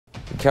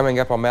Coming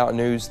up on Mountain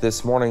News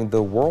this morning,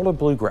 the world of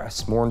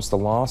bluegrass mourns the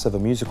loss of a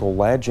musical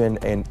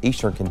legend and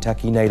Eastern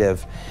Kentucky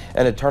native.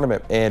 And a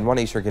tournament in one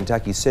Eastern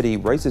Kentucky city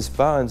raises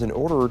funds in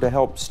order to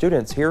help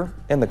students here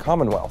in the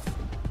Commonwealth.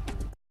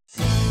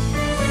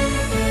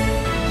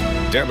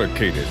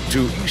 Dedicated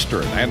to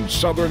Eastern and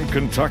Southern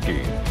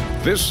Kentucky,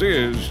 this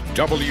is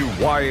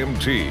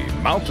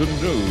WYMT Mountain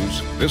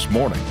News this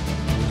morning.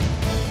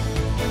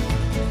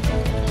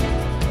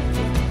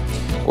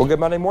 Well, good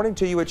Monday morning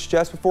to you. It's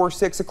just before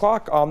 6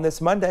 o'clock on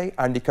this Monday.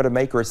 I'm Dakota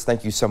Makers.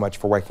 Thank you so much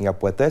for waking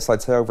up with us.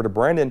 Let's head over to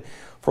Brandon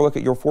for a look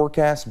at your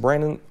forecast.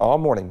 Brandon, all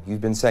morning you've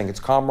been saying it's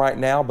calm right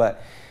now,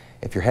 but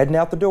if you're heading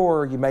out the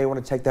door, you may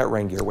want to take that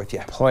rain gear with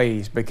you.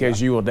 Please,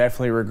 because you will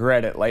definitely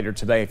regret it later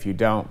today if you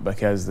don't,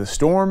 because the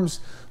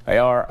storms, they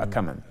are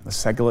a-coming.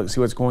 Let's take a look, see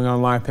what's going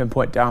on live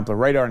pinpoint Doppler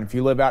radar. And if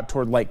you live out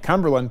toward Lake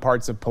Cumberland,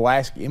 parts of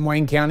Pulaski and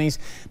Wayne counties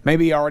may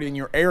be already in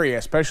your area,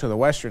 especially the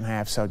western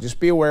half. So just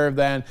be aware of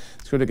that.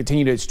 It's going to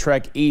continue to its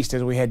trek east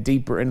as we head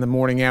deeper into the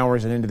morning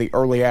hours and into the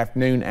early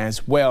afternoon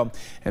as well.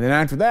 And then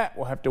after that,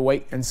 we'll have to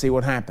wait and see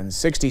what happens.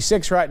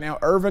 66 right now,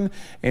 Irvin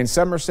and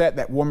Somerset.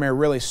 That warm air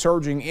really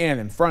surging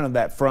in front of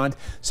that front.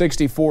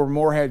 64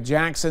 Moorhead,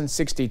 Jackson.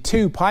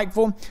 62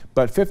 Pikeville,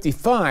 but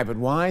 55 at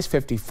Wise.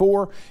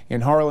 54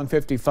 in Harlan.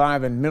 55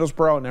 in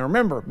Middlesboro. Now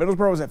remember,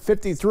 Middlesboro was at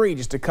 53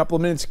 just a couple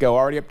of minutes ago,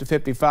 already up to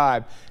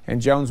 55, and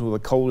Jonesville, the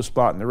coldest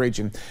spot in the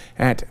region,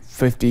 at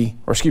 43.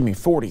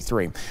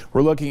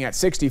 We're looking at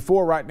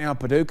 64 right now,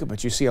 Paducah,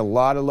 but you see a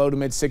lot of low to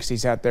mid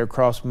 60s out there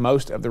across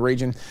most of the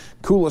region.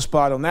 Coolest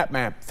spot on that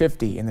map,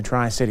 50 in the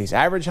Tri-Cities.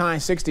 Average high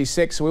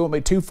 66, so we won't be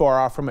too far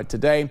off from it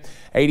today.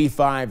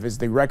 85 is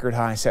the record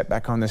high set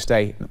back on this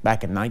day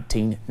back in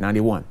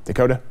 1991.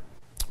 Dakota?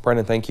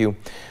 Brandon, thank you.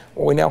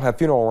 Well, we now have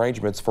funeral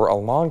arrangements for a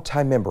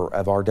longtime member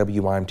of our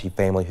WYMT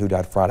family who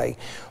died Friday.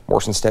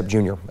 Morrison Stepp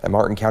Jr., a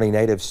Martin County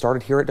native,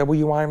 started here at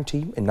WYMT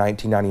in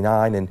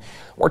 1999 and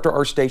worked at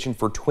our station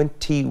for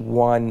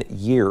 21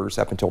 years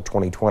up until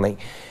 2020.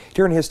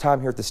 During his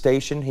time here at the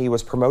station, he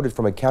was promoted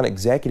from account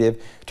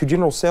executive to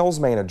general sales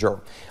manager.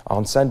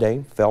 On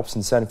Sunday,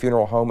 Phelps & Son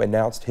Funeral Home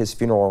announced his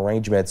funeral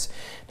arrangements.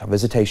 Now,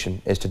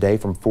 visitation is today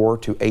from 4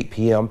 to 8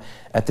 p.m.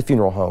 at the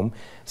funeral home.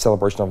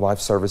 Celebration of Life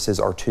services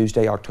are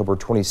Tuesday, October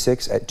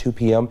 26 at 2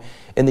 p.m.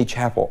 in the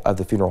chapel of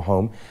the funeral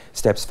home.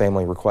 Stepp's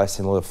family requests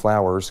in lieu of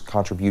flowers.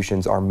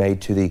 Contributions are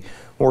made to the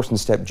Morrison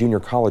Stepp Jr.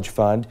 College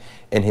Fund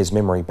in his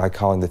memory by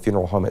calling the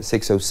funeral home at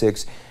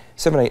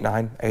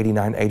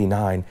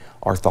 606-789-8989.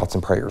 Our thoughts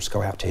and prayers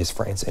go out to his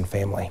friends and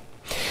family.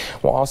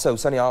 Well, also,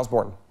 Sonny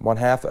Osborne, one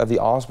half of the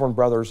Osborne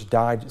brothers,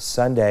 died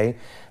Sunday.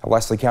 A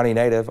Leslie County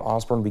native,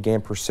 Osborne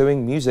began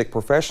pursuing music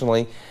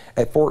professionally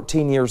at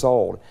 14 years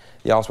old.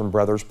 The Osborne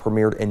brothers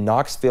premiered in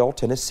Knoxville,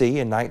 Tennessee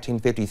in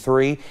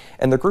 1953,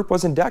 and the group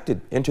was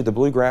inducted into the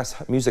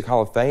Bluegrass Music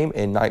Hall of Fame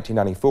in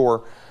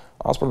 1994.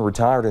 Osborne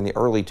retired in the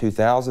early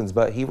 2000s,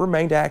 but he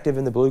remained active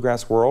in the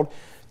bluegrass world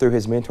through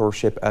his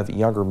mentorship of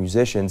younger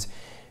musicians.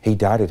 He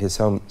died at his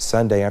home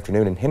Sunday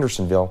afternoon in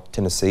Hendersonville,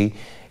 Tennessee.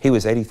 He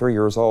was 83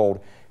 years old.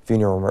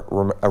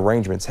 Funeral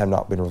arrangements have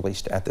not been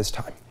released at this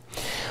time.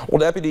 Well,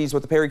 deputies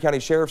with the Perry County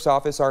Sheriff's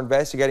Office are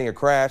investigating a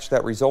crash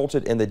that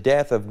resulted in the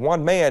death of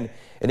one man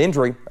and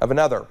injury of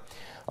another.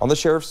 On the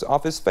Sheriff's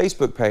Office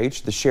Facebook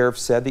page, the sheriff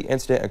said the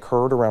incident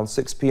occurred around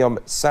 6 p.m.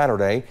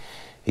 Saturday.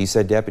 He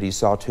said deputies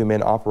saw two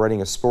men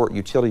operating a sport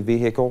utility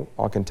vehicle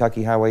on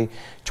Kentucky Highway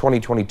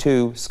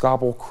 2022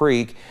 Scobble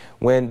Creek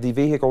when the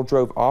vehicle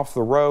drove off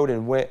the road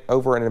and went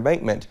over an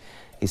embankment.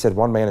 He said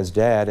one man is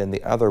dead and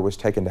the other was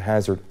taken to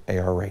Hazard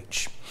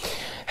ARH.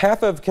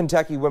 Half of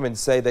Kentucky women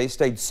say they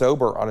stayed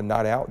sober on a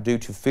night out due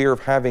to fear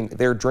of having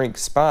their drink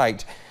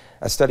spiked.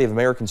 A study of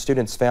American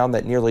students found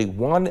that nearly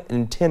 1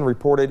 in 10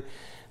 reported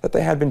that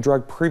they had been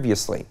drugged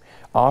previously.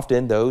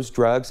 Often those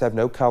drugs have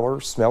no color,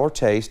 smell, or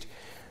taste.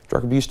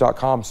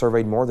 DrugAbuse.com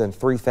surveyed more than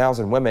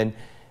 3,000 women.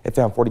 It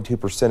found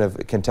 42%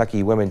 of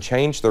Kentucky women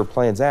changed their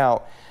plans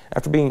out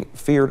after being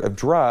feared of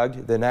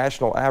drugged. The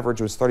national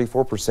average was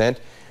 34%.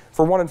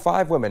 For 1 in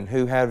 5 women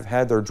who have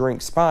had their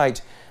drink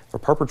spiked, the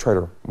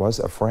perpetrator was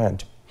a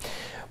friend.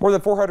 More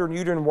than 400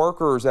 union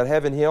workers at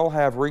Heaven Hill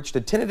have reached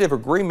a tentative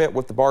agreement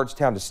with the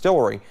Bardstown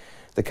Distillery.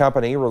 The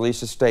company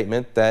released a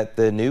statement that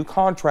the new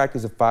contract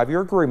is a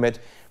 5-year agreement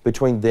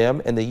between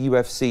them and the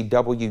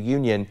UFCW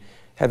union.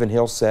 Heaven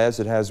Hill says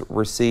it has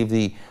received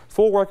the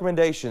full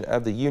recommendation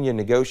of the union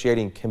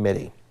negotiating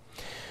committee.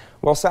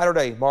 Well,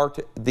 Saturday marked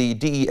the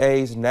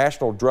DEA's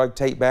National Drug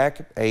Take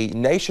Back, a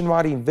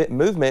nationwide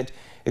movement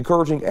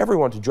encouraging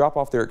everyone to drop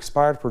off their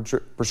expired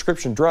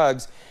prescription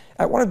drugs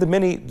at one of the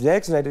many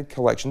designated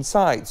collection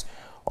sites.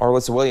 Our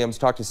Alyssa Williams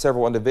talked to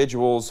several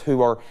individuals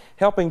who are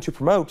helping to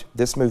promote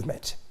this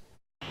movement.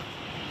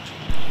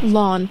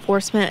 Law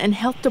enforcement and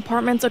health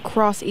departments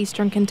across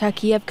eastern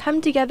Kentucky have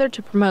come together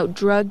to promote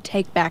Drug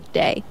Take Back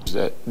Day.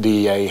 The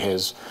DEA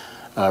has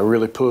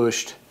really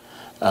pushed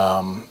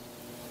and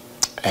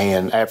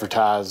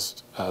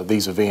advertised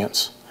these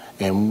events,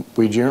 and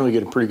we generally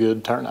get a pretty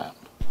good turnout.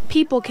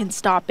 People can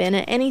stop in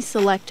at any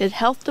selected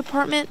health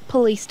department,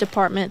 police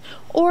department,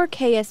 or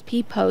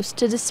KSP post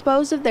to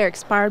dispose of their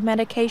expired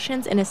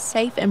medications in a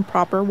safe and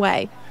proper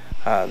way.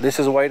 This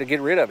is a way to get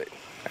rid of it.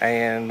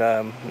 And,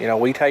 you know,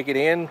 we take it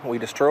in, we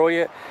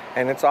destroy it,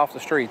 and it's off the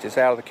streets. It's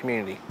out of the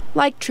community.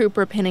 Like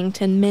Trooper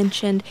Pennington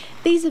mentioned,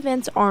 these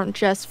events aren't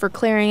just for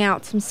clearing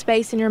out some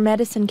space in your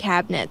medicine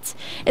cabinets.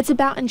 It's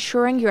about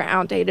ensuring your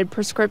outdated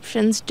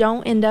prescriptions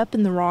don't end up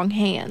in the wrong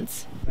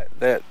hands.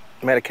 That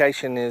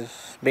medication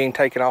is being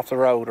taken off the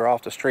road or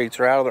off the streets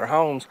or out of their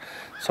homes,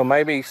 so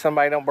maybe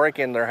somebody don't break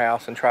into their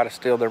house and try to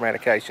steal their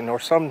medication, or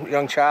some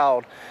young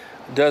child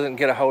doesn't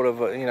get a hold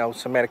of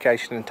some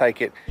medication and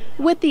take it.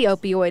 With the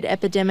opioid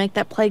epidemic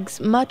that plagues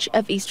much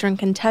of eastern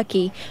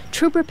Kentucky,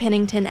 Trooper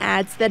Pennington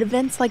adds that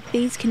events like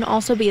these can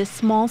also be a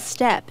small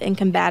step in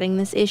combating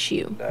this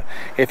issue.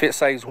 If it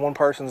saves one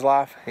person's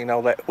life,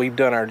 that we've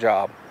done our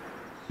job.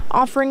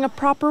 Offering a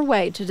proper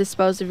way to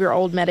dispose of your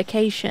old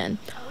medication,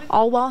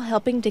 all while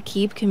helping to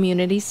keep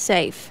communities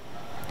safe.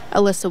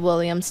 Alyssa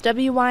Williams,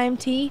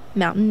 WYMT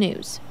Mountain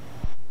News.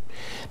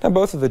 Now,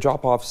 both of the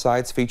drop-off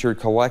sites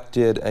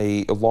collected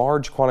a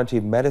large quantity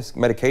of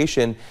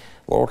medication.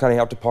 Laurel County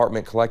Health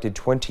Department collected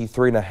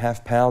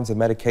 23.5 pounds of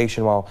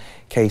medication, while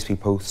KSP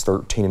Post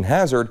 13 in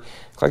Hazard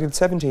collected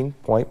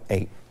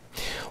 17.8.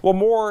 Well,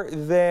 more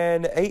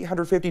than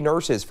 850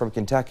 nurses from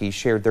Kentucky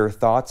shared their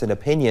thoughts and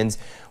opinions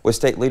with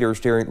state leaders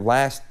during the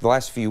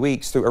last few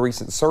weeks through a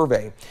recent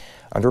survey.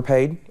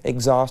 Underpaid,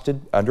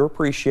 exhausted,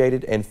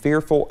 underappreciated, and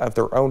fearful of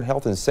their own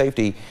health and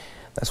safety.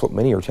 That's what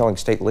many are telling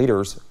state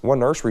leaders. One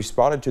nurse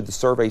responded to the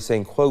survey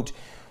saying, quote,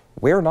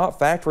 "We're not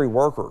factory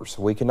workers.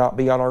 We cannot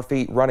be on our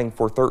feet running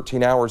for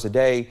 13 hours a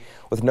day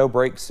with no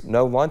breaks,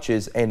 no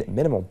lunches, and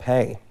minimal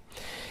pay."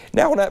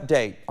 Now an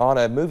update on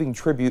a moving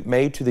tribute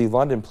made to the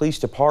London Police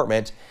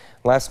Department.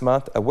 Last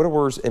month, a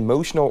widower's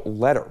emotional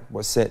letter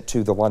was sent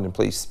to the London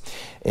Police.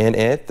 In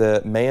it,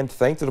 the man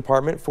thanked the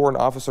department for an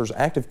officer's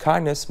act of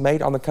kindness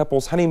made on the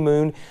couple's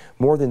honeymoon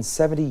more than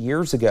 70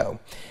 years ago.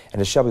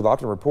 And as Shelby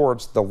Lofton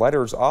reports, the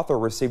letter's author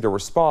received a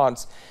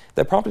response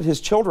that prompted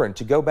his children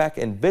to go back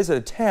and visit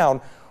a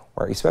town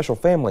where a special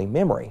family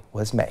memory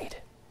was made.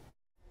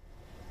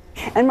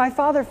 And my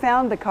father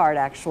found the card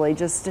actually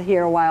just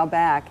here a while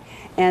back,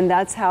 and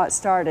that's how it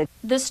started.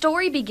 The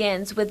story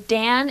begins with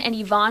Dan and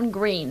Yvonne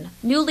Green,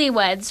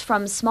 newlyweds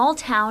from small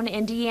town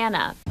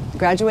Indiana.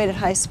 Graduated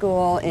high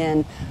school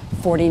in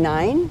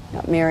 '49,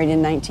 got married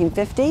in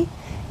 1950,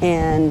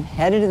 and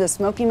headed to the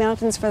Smoky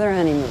Mountains for their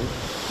honeymoon.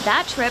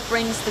 That trip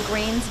brings the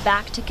Greens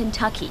back to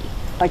Kentucky.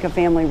 Like a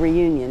family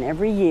reunion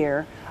every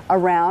year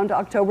around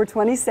October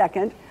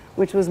 22nd,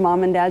 which was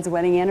Mom and Dad's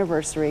wedding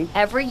anniversary.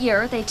 Every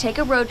year, they take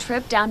a road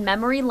trip down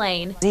memory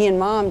lane. He and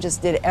Mom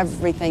just did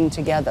everything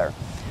together.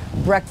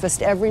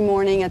 Breakfast every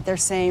morning at their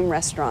same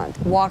restaurant.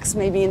 Walks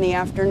maybe in the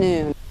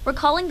afternoon.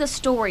 Recalling the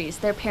stories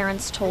their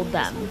parents told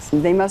them.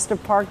 They must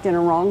have parked in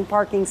a wrong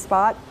parking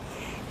spot,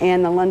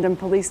 and the London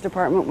Police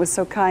Department was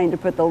so kind to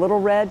put the little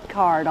red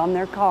card on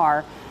their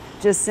car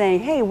just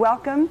saying, "Hey,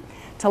 welcome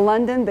to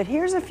London, but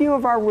here's a few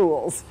of our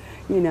rules,"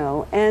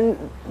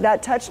 and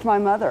that touched my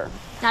mother.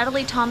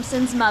 Natalie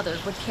Thompson's mother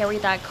would carry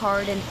that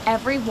card in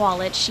every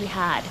wallet she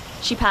had.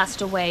 She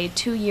passed away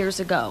 2 years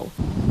ago.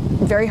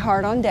 Very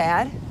hard on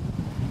Dad.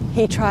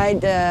 He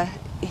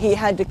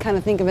had to kind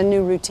of think of a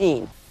new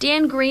routine.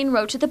 Dan Green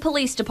wrote to the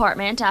police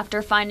department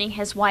after finding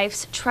his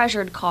wife's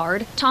treasured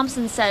card.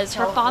 Thompson says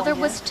her father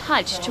was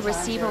touched to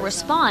receive a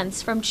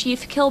response from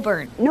Chief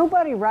Kilburn.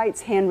 Nobody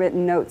writes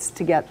handwritten notes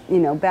to get,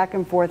 back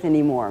and forth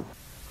anymore.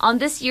 On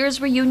this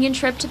year's reunion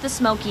trip to the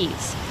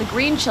Smokies, the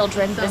Green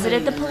children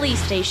visited the police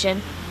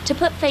station to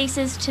put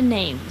faces to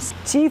names.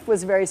 Chief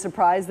was very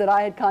surprised that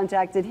I had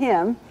contacted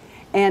him,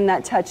 and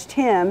that touched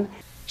him.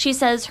 She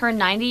says her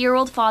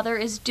 90-year-old father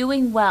is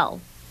doing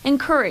well,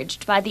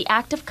 encouraged by the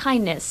act of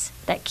kindness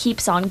that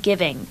keeps on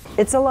giving.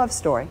 It's a love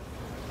story.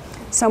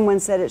 Someone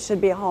said it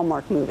should be a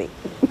Hallmark movie.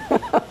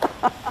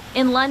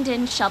 In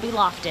London, Shelby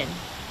Lofton,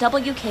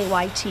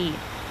 WKYT.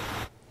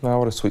 Oh,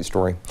 what a sweet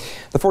story.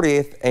 The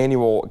 48th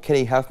annual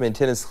Kenny Huffman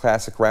Tennis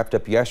Classic wrapped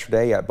up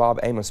yesterday at Bob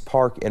Amos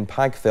Park in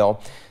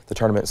Pikeville. The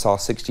tournament saw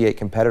 68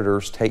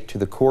 competitors take to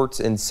the courts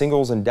in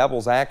singles and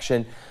doubles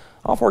action,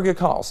 all for a good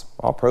cause.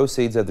 All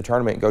proceeds of the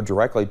tournament go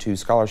directly to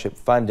scholarship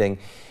funding.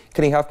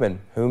 Kenny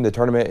Huffman, whom the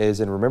tournament is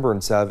in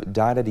remembrance of,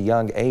 died at a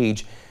young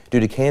age due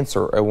to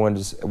cancer and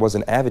was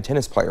an avid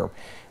tennis player.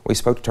 We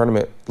spoke to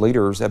tournament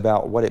leaders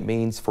about what it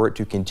means for it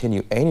to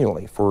continue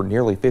annually for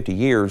nearly 50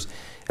 years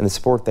and the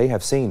support they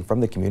have seen from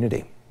the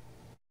community.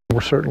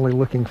 We're certainly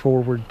looking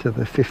forward to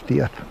the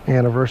 50th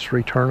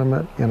anniversary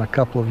tournament in a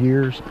couple of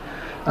years.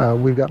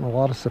 We've gotten a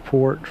lot of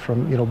support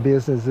from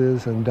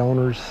businesses and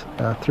donors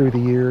through the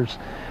years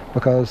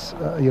because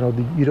you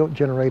don't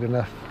generate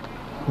enough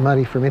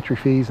money from entry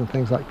fees and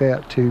things like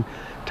that to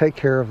take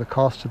care of the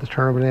cost of the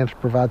tournament and to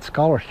provide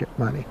scholarship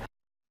money.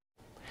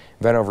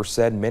 Vanover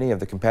said many of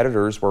the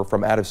competitors were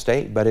from out of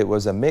state, but it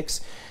was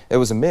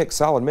a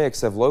solid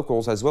mix of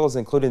locals, as well as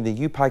including the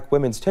U-Pike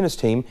women's tennis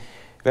team.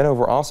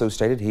 Vanover also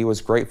stated he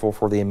was grateful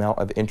for the amount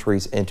of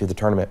entries into the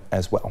tournament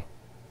as well.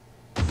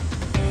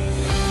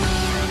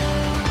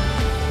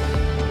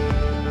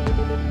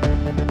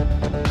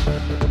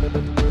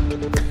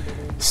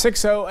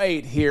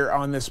 6:08 here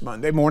on this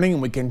Monday morning,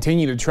 and we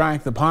continue to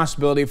track the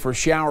possibility for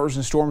showers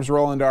and storms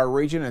roll into our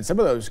region, and some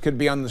of those could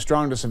be on the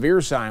strong to severe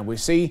side. We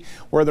see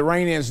where the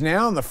rain is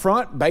now in the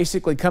front,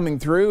 basically coming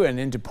through and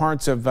into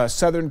parts of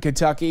southern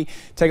Kentucky.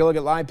 Take a look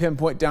at live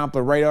pinpoint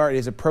Doppler radar. It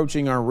is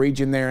approaching our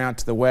region there out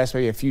to the west.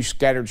 Maybe a few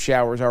scattered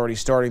showers already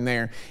starting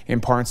there in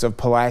parts of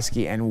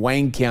Pulaski and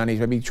Wayne counties.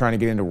 Maybe trying to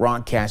get into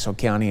Rockcastle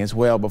County as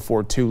well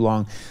before too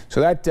long. So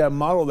that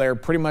model there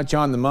pretty much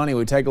on the money.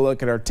 We take a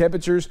look at our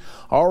temperatures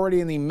already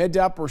in the mid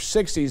to upper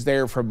 60s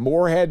there from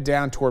Moorhead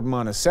down toward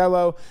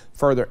Monticello.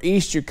 Further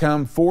east you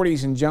come,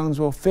 40s in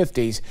Jonesville,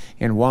 50s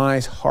in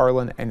Wise,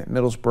 Harlan, and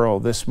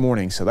Middlesboro this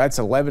morning. So that's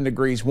 11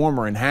 degrees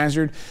warmer in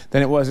Hazard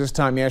than it was this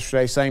time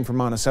yesterday. Same for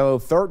Monticello,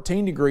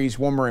 13 degrees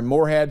warmer in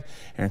Moorhead,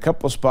 and a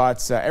couple of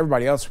spots,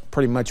 everybody else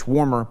pretty much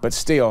warmer, but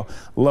still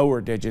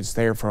lower digits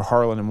there for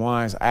Harlan and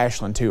Wise.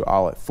 Ashland too,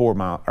 all at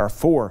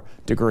 4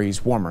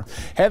 degrees warmer.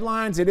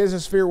 Headlines: it is a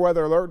severe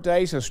weather alert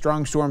day, so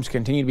strong storms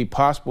continue to be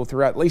possible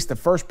throughout at least the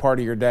first part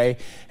of your day,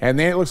 and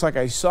then it looks like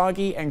a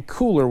soggy and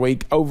cooler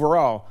week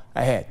overall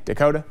ahead.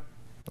 Dakota?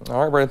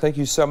 All right, Brandon, thank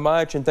you so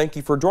much, and thank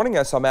you for joining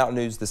us on Mountain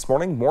News this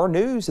morning. More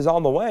news is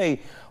on the way.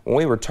 When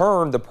we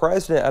return, the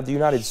President of the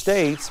United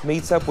States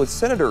meets up with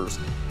senators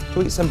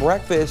to eat some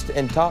breakfast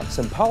and talk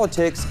some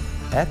politics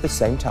at the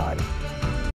same time.